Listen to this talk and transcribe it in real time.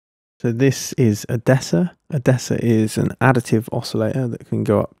So this is Odessa. Odessa is an additive oscillator that can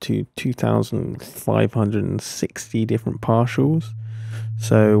go up to 2,560 different partials.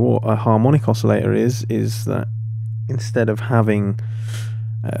 So what a harmonic oscillator is that instead of having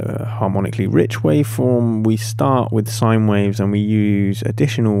a harmonically rich waveform, we start with sine waves and we use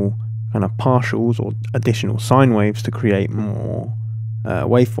additional kind of partials or additional sine waves to create more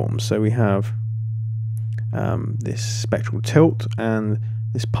waveforms. So we have this spectral tilt and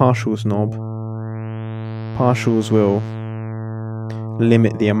this partials knob. Partials will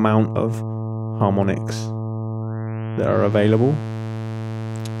limit the amount of harmonics that are available.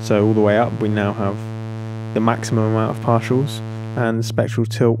 So all the way up we now have the maximum amount of partials, and spectral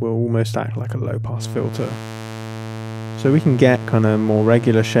tilt will almost act like a low pass filter. So we can get kind of more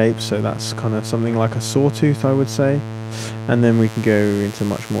regular shapes, so that's kind of something like a sawtooth, I would say. And then we can go into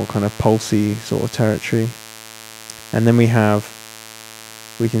much more kind of pulsy sort of territory. And then we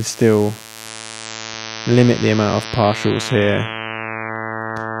can still limit the amount of partials here.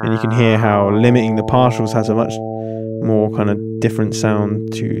 And you can hear how limiting the partials has a much more kind of different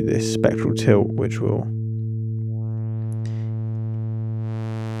sound to this spectral tilt, which will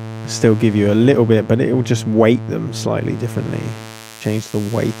still give you a little bit, but it will just weight them slightly differently, change the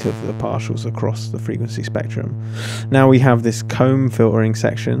weight of the partials across the frequency spectrum. Now we have this comb filtering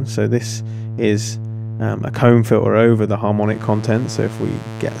section. So this is a comb filter over the harmonic content. So if we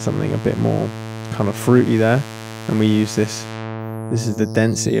get something a bit more kind of fruity there, and we use this is the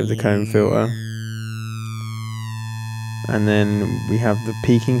density of the comb filter. And then we have the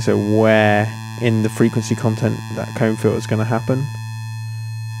peaking, so where in the frequency content that comb filter is going to happen.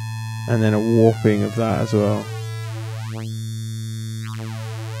 And then a warping of that as well.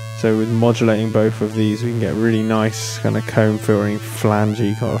 So with modulating both of these, we can get really nice kind of comb filtering,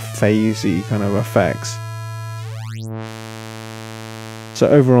 flangey, kind of phasey kind of effects. So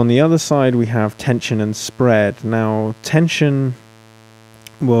over on the other side we have tension and spread. Now tension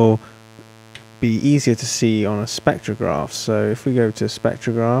will be easier to see on a spectrograph. So if we go to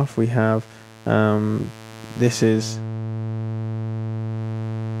spectrograph, we have this is,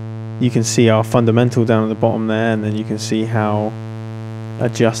 you can see our fundamental down at the bottom there, and then you can see how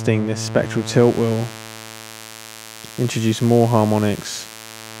adjusting this spectral tilt will introduce more harmonics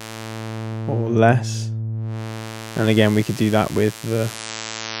or less. And again, we could do that with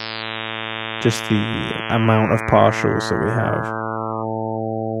just the amount of partials that we have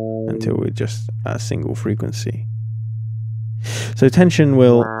until we're just at a single frequency. So tension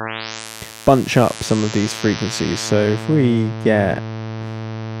will bunch up some of these frequencies. So if we get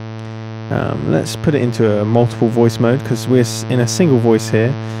let's put it into a multiple voice mode, because we're in a single voice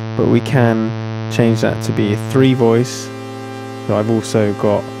here, but we can change that to be a 3 voice. So I've also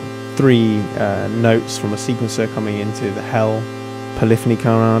got 3 notes from a sequencer coming into the Hell polyphony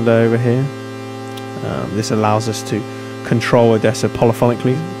command over here. This allows us to control Odessa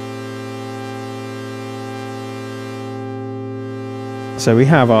polyphonically. So we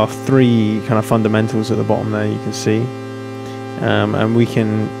have our 3 kind of fundamentals at the bottom there, you can see, and we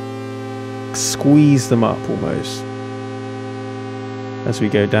can squeeze them up almost as we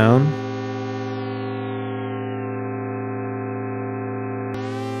go down.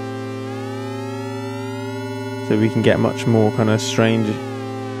 So we can get much more kind of strange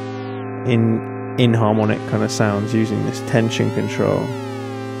inharmonic kind of sounds using this tension control.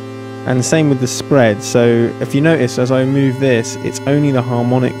 And the same with the spread. So if you notice, as I move this, it's only the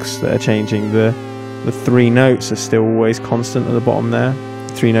harmonics that are changing. The 3 notes are still always constant at the bottom there.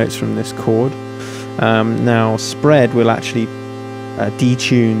 3 notes from this chord. Now spread will actually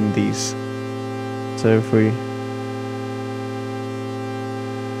detune these. So if you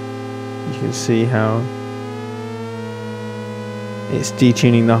can see how it's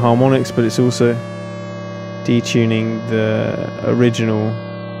detuning the harmonics, but it's also detuning the original .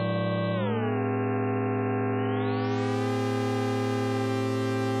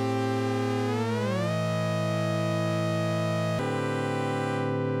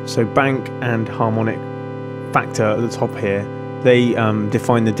 So bank and harmonic factor at the top here, they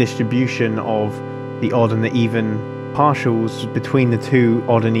define the distribution of the odd and the even partials between the 2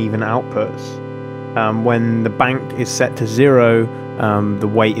 odd and even outputs. When the bank is set to 0, the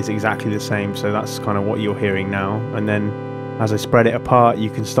weight is exactly the same, so that's kind of what you're hearing now. And then as I spread it apart, you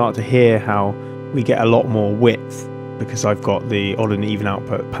can start to hear how we get a lot more width, because I've got the odd and even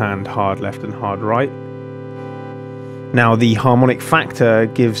output panned hard left and hard right. Now the harmonic factor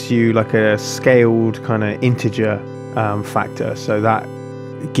gives you like a scaled kind of integer factor, so that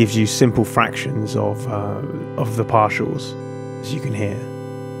gives you simple fractions of the partials, as you can hear.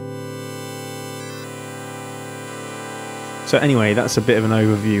 So anyway, that's a bit of an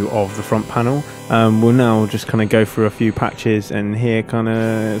overview of the front panel. We'll now just kind of go through a few patches and hear kind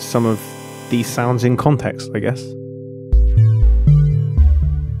of some of these sounds in context, I guess.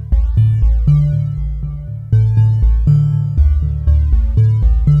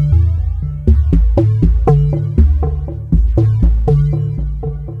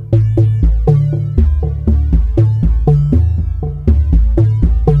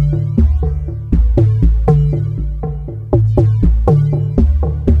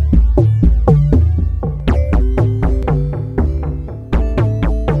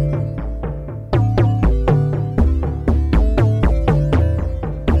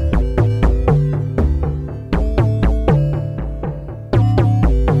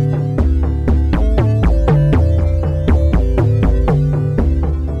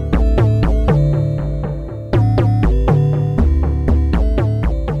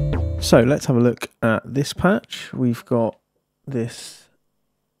 So let's have a look at this patch. We've got this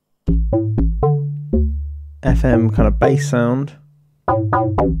FM kind of bass sound,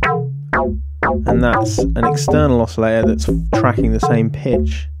 and that's an external oscillator that's tracking the same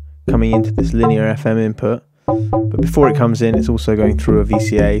pitch coming into this linear FM input. But before it comes in, it's also going through a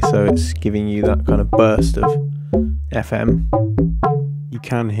VCA, so it's giving you that kind of burst of FM. You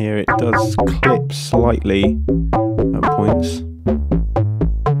can hear it does clip slightly at points.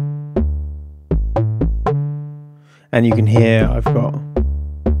 And you can hear I've got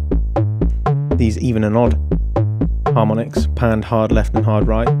these even and odd harmonics, panned hard left and hard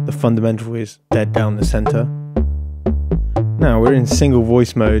right. The fundamental is dead down the center. Now we're in single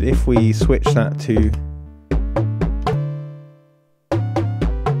voice mode. If we switch that to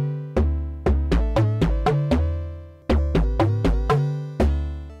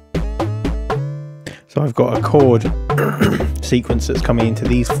so I've got a chord sequence that's coming into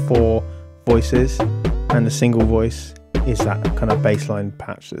these 4 voices, and the single voice is that kind of bassline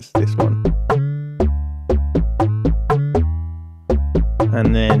patch, that's this one.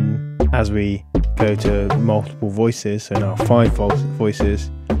 And then as we go to multiple voices, so now 5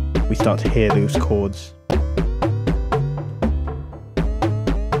 voices, we start to hear those chords.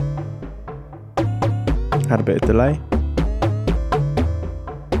 Had a bit of delay.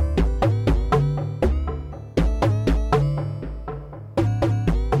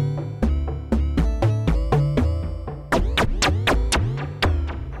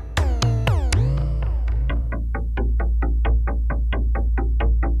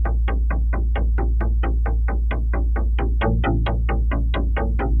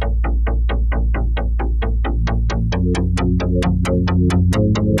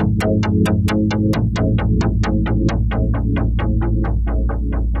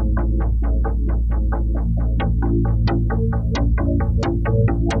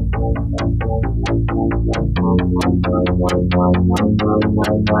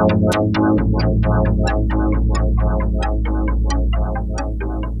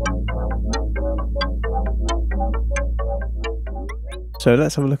 So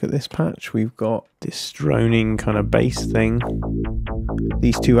let's have a look at this patch. We've got this droning kind of bass thing.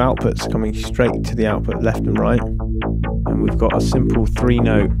 These 2 outputs coming straight to the output left and right. And we've got a simple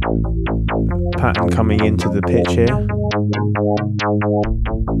 3-note pattern coming into the pitch here.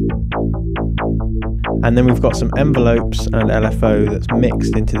 And then we've got some envelopes and LFO that's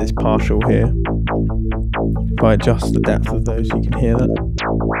mixed into this partial here. If I adjust the depth of those, you can hear that.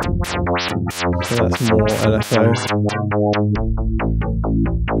 So that's more LFO.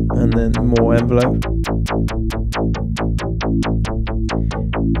 And then more envelope.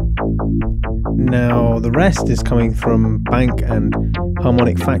 Now the rest is coming from bank and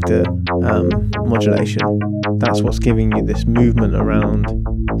harmonic factor modulation. That's what's giving you this movement around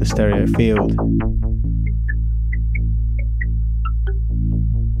the stereo field.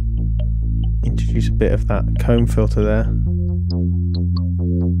 Introduce a bit of that comb filter there.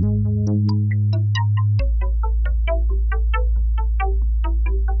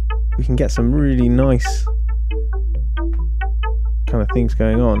 We can get some really nice kind of things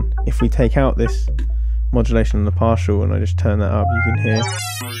going on. If we take out this modulation on the partial and I just turn that up, you can hear,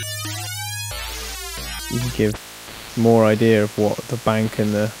 you can give more idea of what the bank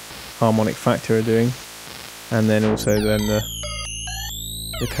and the harmonic factor are doing, and then also then the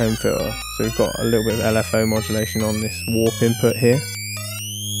comb filter. So we've got a little bit of LFO modulation on this warp input here.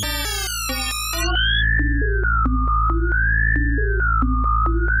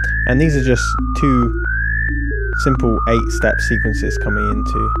 And these are just 2 simple 8-step sequences coming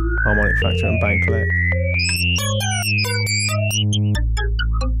into harmonic factor and bank collect.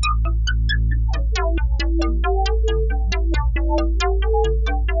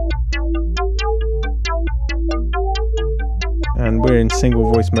 we're in single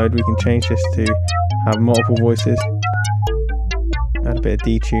voice mode, we can change this to have multiple voices. Add a bit of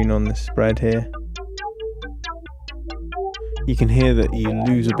detune on the spread here. You can hear that you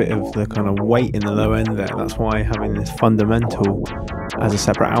lose a bit of the kind of weight in the low end there. That's why having this fundamental as a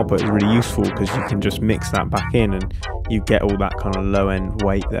separate output is really useful, because you can just mix that back in and you get all that kind of low end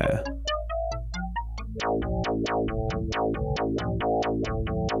weight there.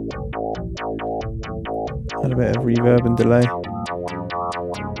 Add a bit of reverb and delay.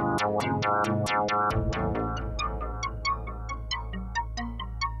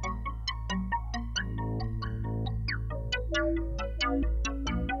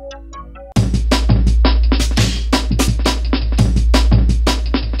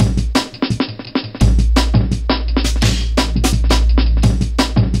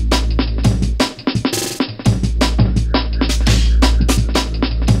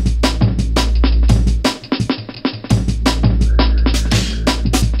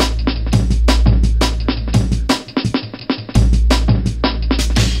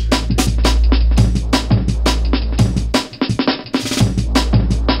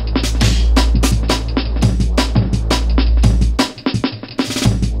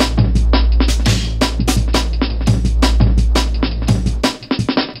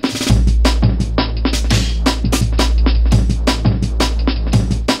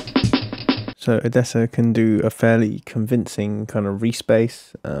 So Odessa can do a fairly convincing kind of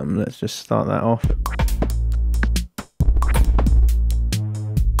respace. Let's just start that off.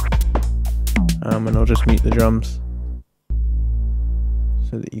 And I'll just mute the drums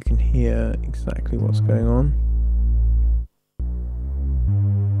so that you can hear exactly what's going on.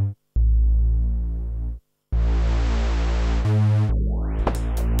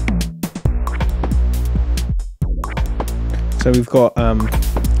 So we've got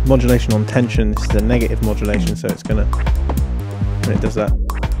modulation on tension. This is a negative modulation, so it's gonna, when it does that,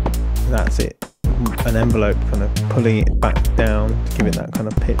 that's it, an envelope kind of pulling it back down to give it that kind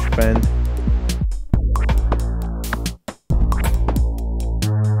of pitch bend.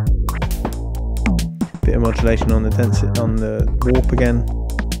 Bit of modulation on the on the warp again,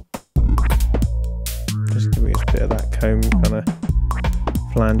 just giving us a bit of that comb kind of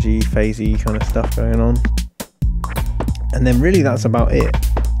flangey, phasey kind of stuff going on. And then really that's about it.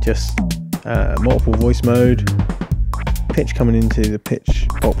 Just multiple voice mode, pitch coming into the pitch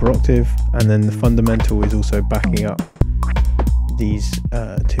bulk per octave, and then the fundamental is also backing up these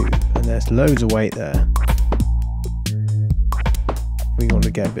two. And there's loads of weight there. We want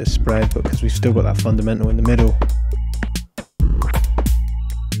to get a bit of spread, but because we've still got that fundamental in the middle.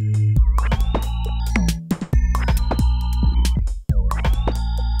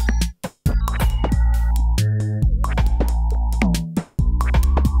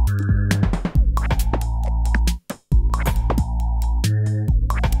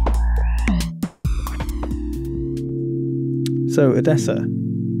 So Odessa,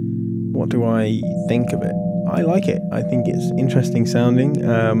 what do I think of it? I like it. I think it's interesting sounding.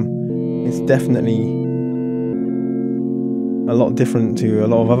 It's definitely a lot different to a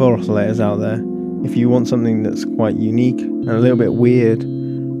lot of other oscillators out there. If you want something that's quite unique and a little bit weird,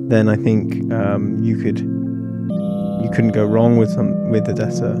 then I think you couldn't go wrong with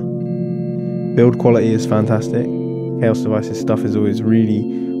Odessa. Build quality is fantastic. XAOC Devices stuff is always really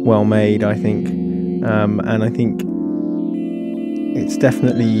well made, I think, and I think it's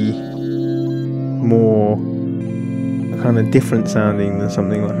definitely more kind of different sounding than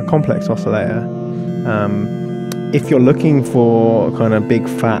something like a complex oscillator. If you're looking for kind of big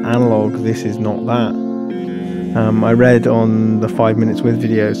fat analog, this is not that. I read on the 5 minutes with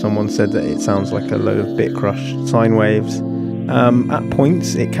video, someone said that it sounds like a load of bit crushed sine waves. At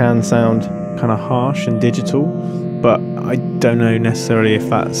points it can sound kind of harsh and digital, but I don't know necessarily if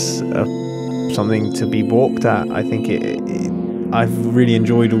that's something to be balked at. I think I've really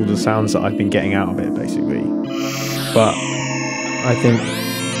enjoyed all the sounds that I've been getting out of it, basically. But I think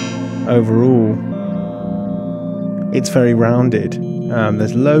overall, it's very rounded.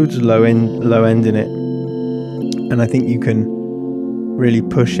 There's loads of low end in it, and I think you can really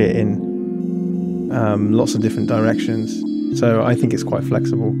push it in lots of different directions. So I think it's quite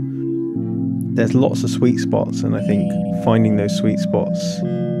flexible. There's lots of sweet spots, and I think finding those sweet spots,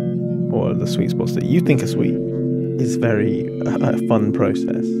 or the sweet spots that you think are sweet, is very a fun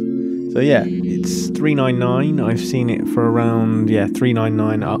process. So yeah, it's $399. I've seen it for around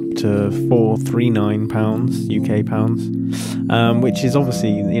 $399 up to £439 UK pounds, which is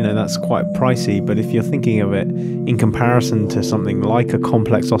obviously, that's quite pricey. But if you're thinking of it in comparison to something like a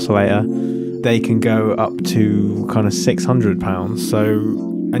complex oscillator, they can go up to kind of £600. So,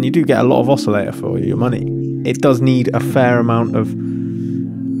 and you do get a lot of oscillator for your money. it does need a fair amount of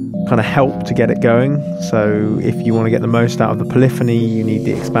kind of help to get it going. So if you want to get the most out of the polyphony, you need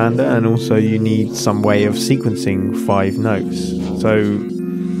the expander, and also you need some way of sequencing 5 notes. So,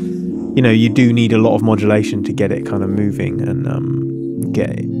 you know, you do need a lot of modulation to get it kind of moving and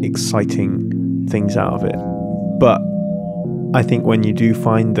get exciting things out of it. But I think when you do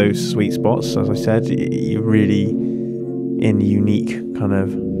find those sweet spots, as I said, you're really in unique kind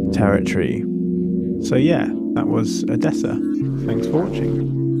of territory. So yeah, that was Odessa. Thanks for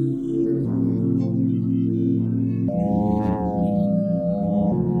watching.